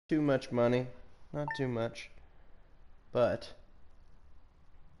too much money. Not too much. But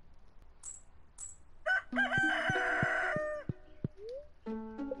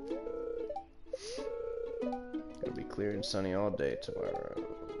it'll be clear and sunny all day tomorrow.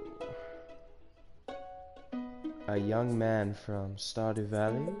 A young man from Stardew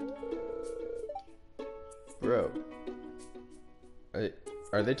Valley? Bro.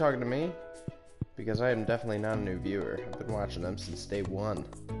 Are they talking to me? Because I am definitely not a new viewer. I've been watching them since day one.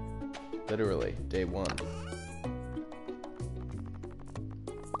 Literally, day one.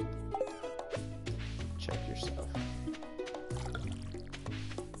 Check yourself.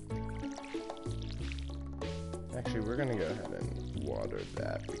 Actually, we're gonna go ahead and water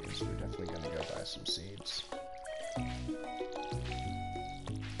that because we're definitely gonna go buy some seeds.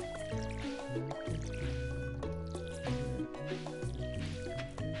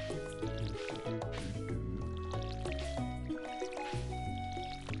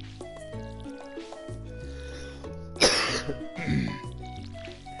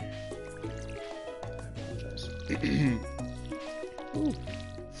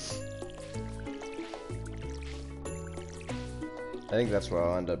 I think that's what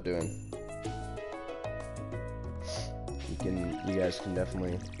I'll end up doing. You guys can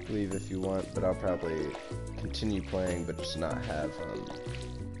definitely leave if you want, but I'll probably continue playing, but just not have,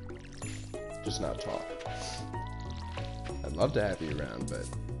 just not talk. I'd love to have you around, but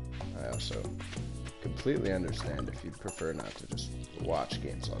I also completely understand if you'd prefer not to just watch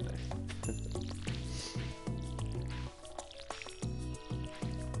games all day.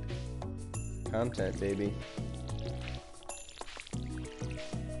 Content, baby.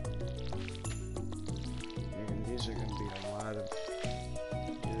 And these are gonna be a lot of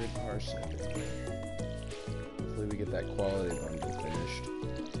good parsnip in here. Hopefully we get that quality bundle finished.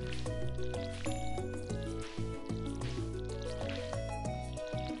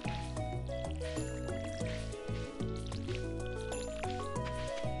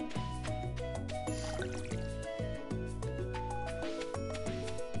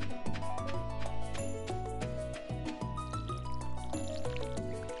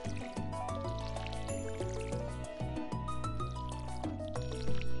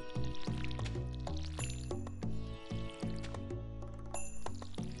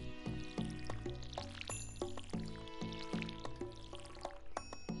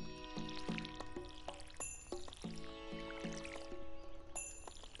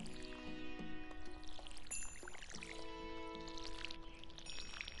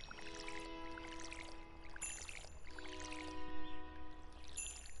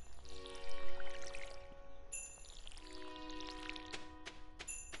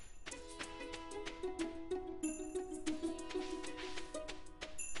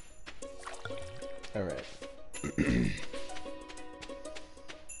 Alright.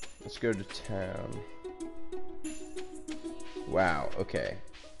 Let's go to town. Wow, okay.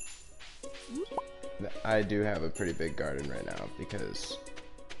 I do have a pretty big garden right now because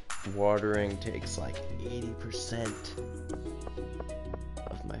watering takes like 80%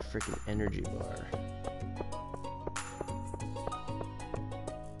 of my freaking energy bar.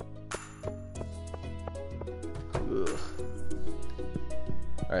 Ugh.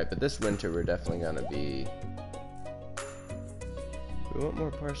 Alright, but this winter we're definitely gonna be... Do we want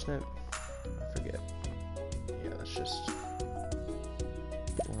more parsnip? I forget. Yeah, let's just...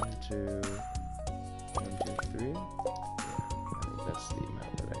 1, 2... 1, 2, 3? Yeah, I think that's the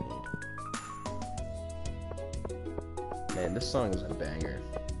amount that I need. Man, this song is a banger.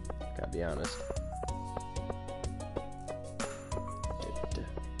 Gotta be honest.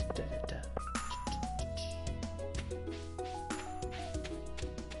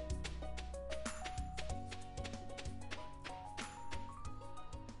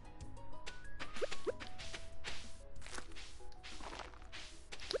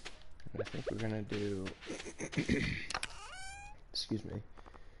 I think we're gonna do excuse me.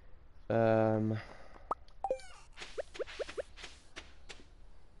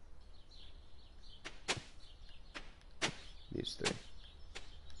 These three.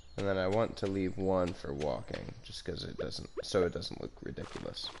 And then I want to leave one for walking, just because it doesn't look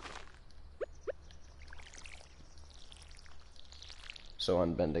ridiculous. So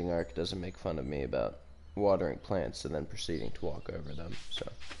Unbending Arc doesn't make fun of me about watering plants and then proceeding to walk over them, so.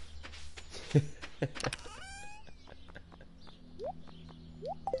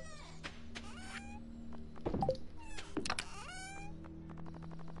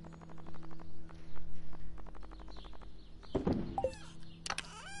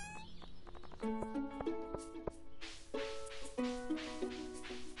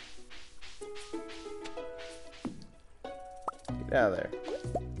 Get out of there.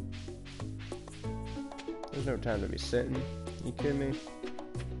 There's no time to be sitting. You kidding me?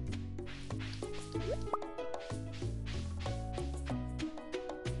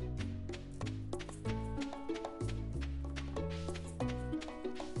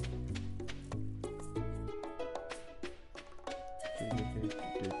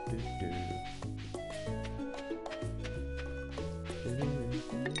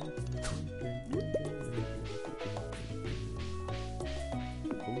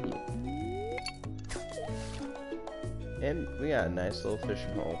 And we got a nice little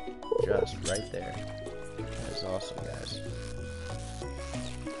fishing hole just right there. That's awesome, guys.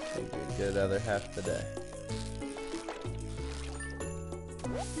 It'll be a good other half of the day.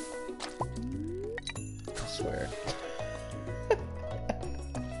 I swear.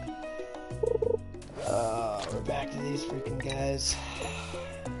 We're back to these freaking guys.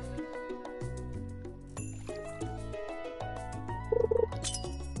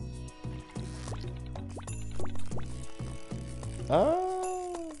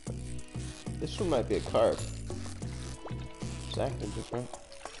 This one might be a carp. It's acting different.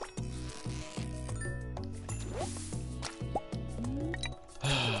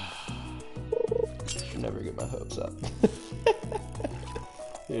 Should never get my hopes up.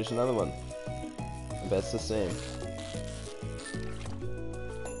 Here's another one. I bet it's the same.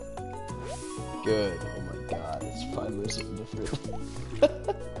 Good. Oh my god, it's finally something different.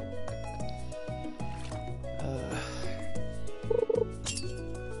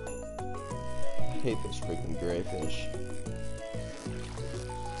 I hate those freaking gray fish.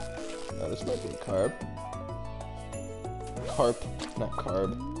 Oh, this might be a carp. Carp, not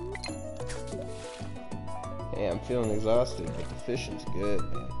carb. Hey, I'm feeling exhausted, but the fishing's good,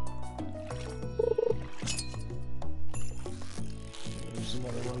 man. There's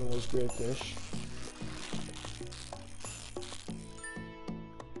another one of those gray fish.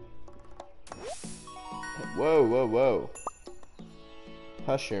 Whoa, whoa, whoa.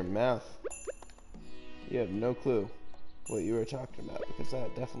 Hush your mouth. You have no clue what you were talking about, because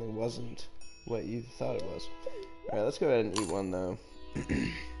that definitely wasn't what you thought it was. Alright, let's go ahead and eat one, though.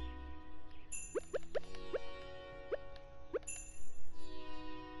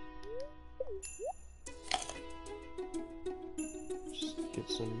 Just get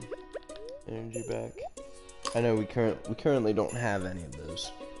some energy back. I know we currently don't have any of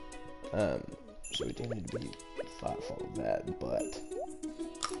those. So we do need to be thoughtful of that, but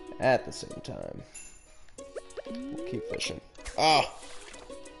at the same time, we'll keep fishing. Ah!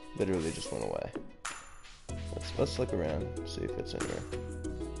 Literally just went away. Let's look around, see if it's in here.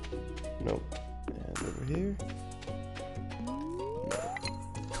 Nope. And over here? No.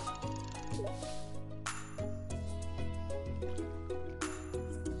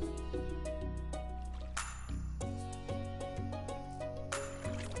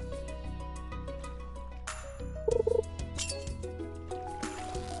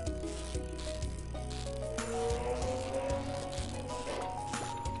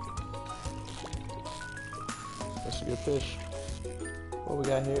 That's a good fish. What we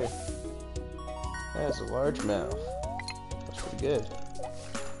got here? That has a large mouth. That's pretty good.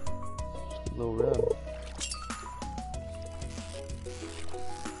 Just a little run.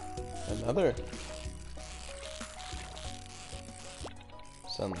 Another.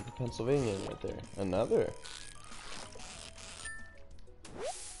 Sound like a Pennsylvania right there. Another.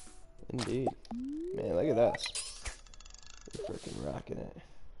 Indeed. Man, look at us. We're freaking rocking it.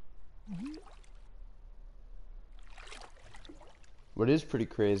 What is pretty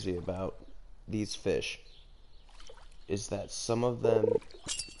crazy about these fish is that some of them,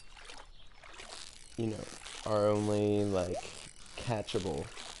 you know, are only like catchable,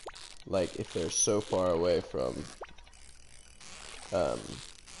 like if they're so far away from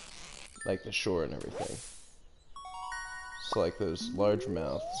like the shore and everything. So like those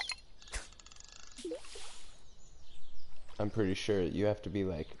largemouths, I'm pretty sure you have to be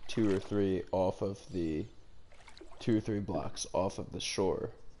like 2 or 3 off of the 2 or 3 blocks off of the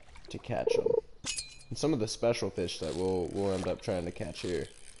shore to catch them. And some of the special fish that we'll end up trying to catch here,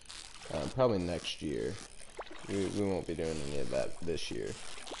 probably next year. We won't be doing any of that this year,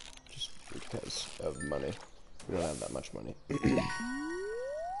 just because of money. We don't have that much money.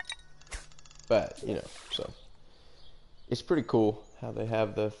 But, you know, so it's pretty cool how they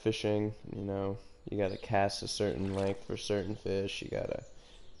have the fishing, you know. You gotta cast a certain length for certain fish. You gotta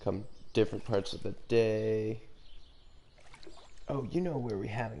come different parts of the day. Oh, you know where we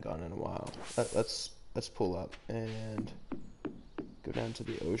haven't gone in a while. Let's pull up and go down to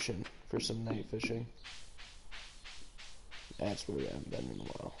the ocean for some night fishing. That's where we haven't been in a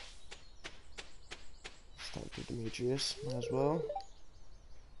while. It's time for Demetrius, might as well.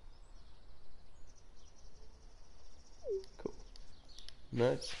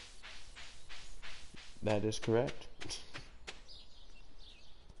 Nuts. That is correct.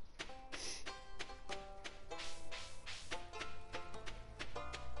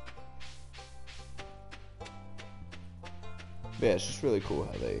 But yeah, it's just really cool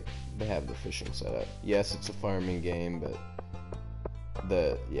how they have the fishing set up. Yes, it's a farming game, but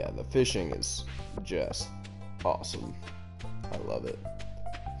the fishing is just awesome. I love it.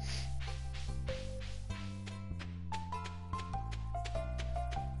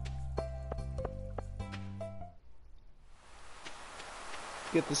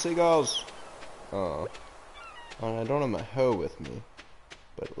 Get the seagulls! Oh, I don't have my hoe with me,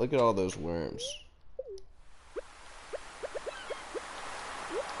 but look at all those worms.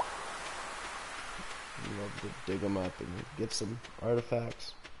 Love to dig them up and get some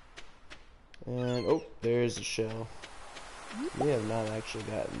artifacts. And oh, there's a shell. We have not actually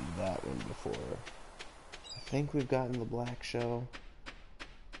gotten that one before. I think we've gotten the black shell,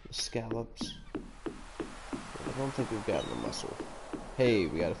 the scallops. I don't think we've gotten the mussel. Hey,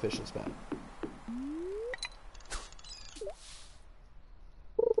 we got a fishing spot.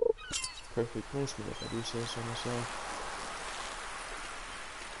 Perfect placement if I do say so myself.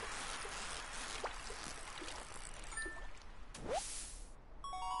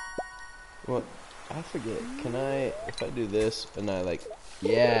 Well, I forget. Can I, if I do this and I like,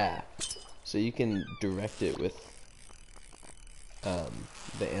 yeah. So you can direct it with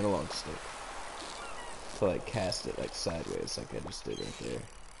the analog stick. To like cast it like sideways like I just did right there.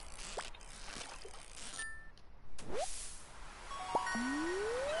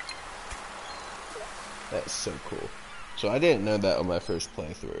 That's so cool. So I didn't know that on my first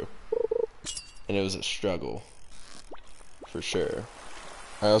playthrough. And it was a struggle. For sure.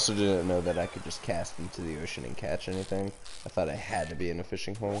 I also didn't know that I could just cast into the ocean and catch anything. I thought I had to be in a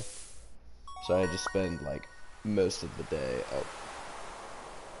fishing hole. So I had to spend like most of the day up.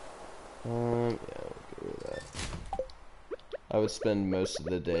 Yeah, we'll get rid of that. I would spend most of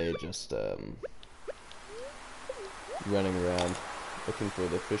the day just running around looking for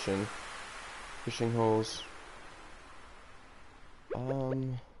the fishing holes.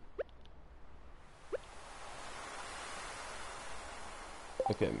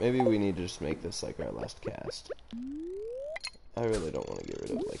 Okay, maybe we need to just make this like our last cast. I really don't want to get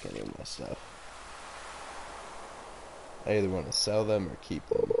rid of like any of my stuff. I either want to sell them or keep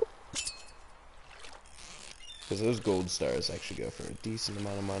them. Because those gold stars actually go for a decent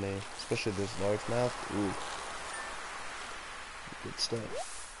amount of money. Especially this largemouth. Ooh. Good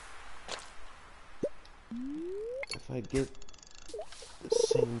stuff. If I get the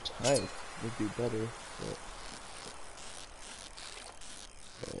same type, it would be better. But...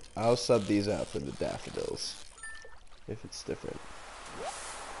 Right. I'll sub these out for the daffodils. If it's different.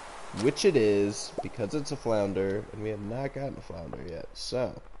 Which it is, because it's a flounder, and we have not gotten a flounder yet.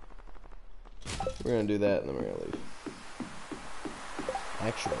 So, we're going to do that, and then we're going to leave.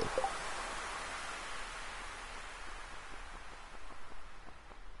 Actually.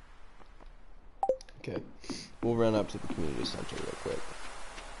 Okay. We'll run up to the community center real quick.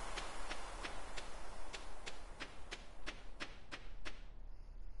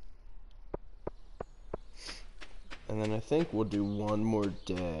 And then I think we'll do one more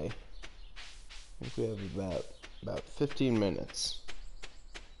day. I think we have about 15 minutes.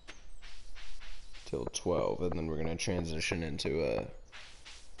 Till 12, and then we're going to transition into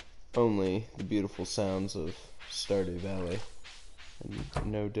only the beautiful sounds of Stardew Valley,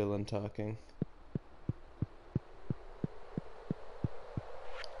 and no Dylan talking.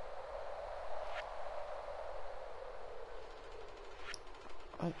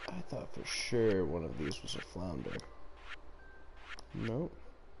 I thought for sure one of these was a flounder. Nope.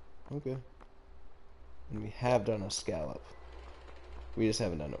 Okay. And we have done a scallop. We just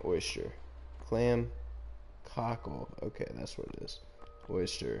haven't done an oyster. Clam, cockle. Okay, that's what it is.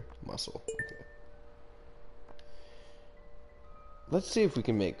 Oyster, mussel. Okay. Let's see if we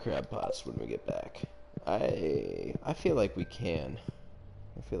can make crab pots when we get back. I feel like we can.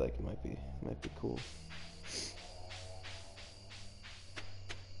 I feel like it might be cool.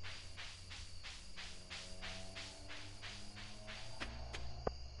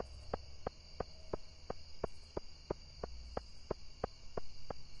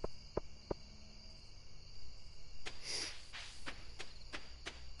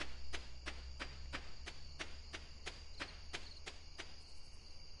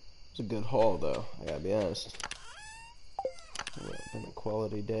 It's a good haul, though. I gotta be honest. It's been a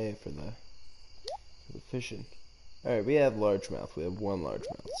quality day for the fishing. All right, we have largemouth. We have one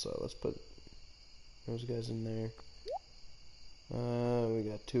largemouth, so let's put those guys in there. We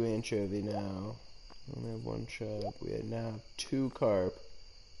got 2 anchovy now. We only have one chub. We now have 2 carp.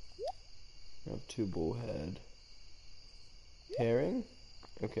 We have 2 bullhead. Herring?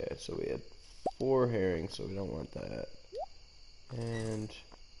 Okay, so we had 4 herring, so we don't want that. And,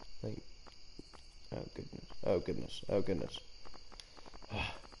 like, oh goodness, oh goodness, oh goodness.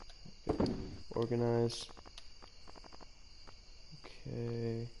 Organize.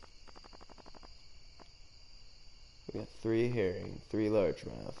 Okay. We got 3 herring, 3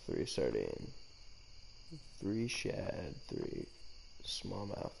 largemouth, 3 sardine, 3 shad, 3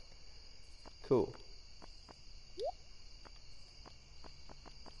 smallmouth. Cool.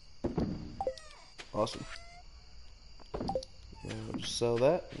 Awesome. And we'll just sell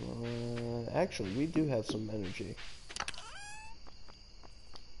that. Actually, we do have some energy.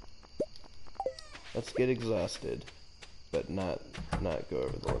 Let's get exhausted, but not go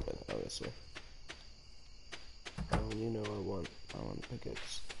over the limit, obviously. Oh, you know I want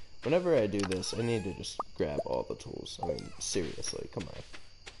pickaxe. Whenever I do this, I need to just grab all the tools. I mean, seriously, come on.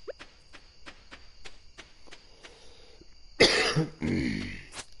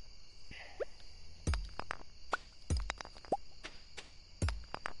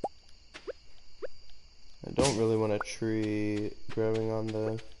 I don't really want a tree growing on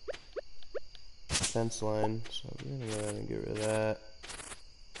the fence line, so we're gonna go ahead and get rid of that.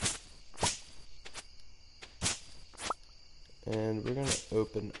 And we're gonna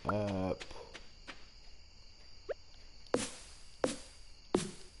open up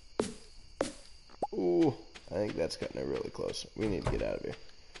ooh, I think that's cutting it really close. We need to get out of here.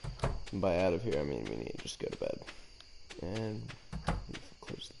 And by out of here, I mean we need to just go to bed. And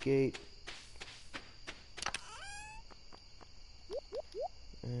close the gate.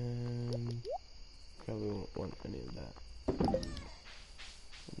 And probably won't want any of that. In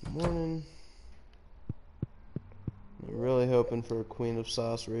the morning. I'm really hoping for a Queen of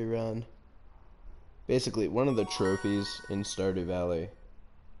Sauce rerun. Basically, one of the trophies in Stardew Valley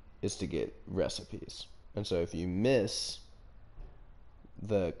is to get recipes. And so if you miss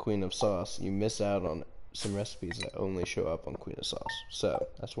the Queen of Sauce, you miss out on some recipes that only show up on Queen of Sauce. So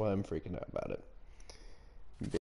that's why I'm freaking out about it.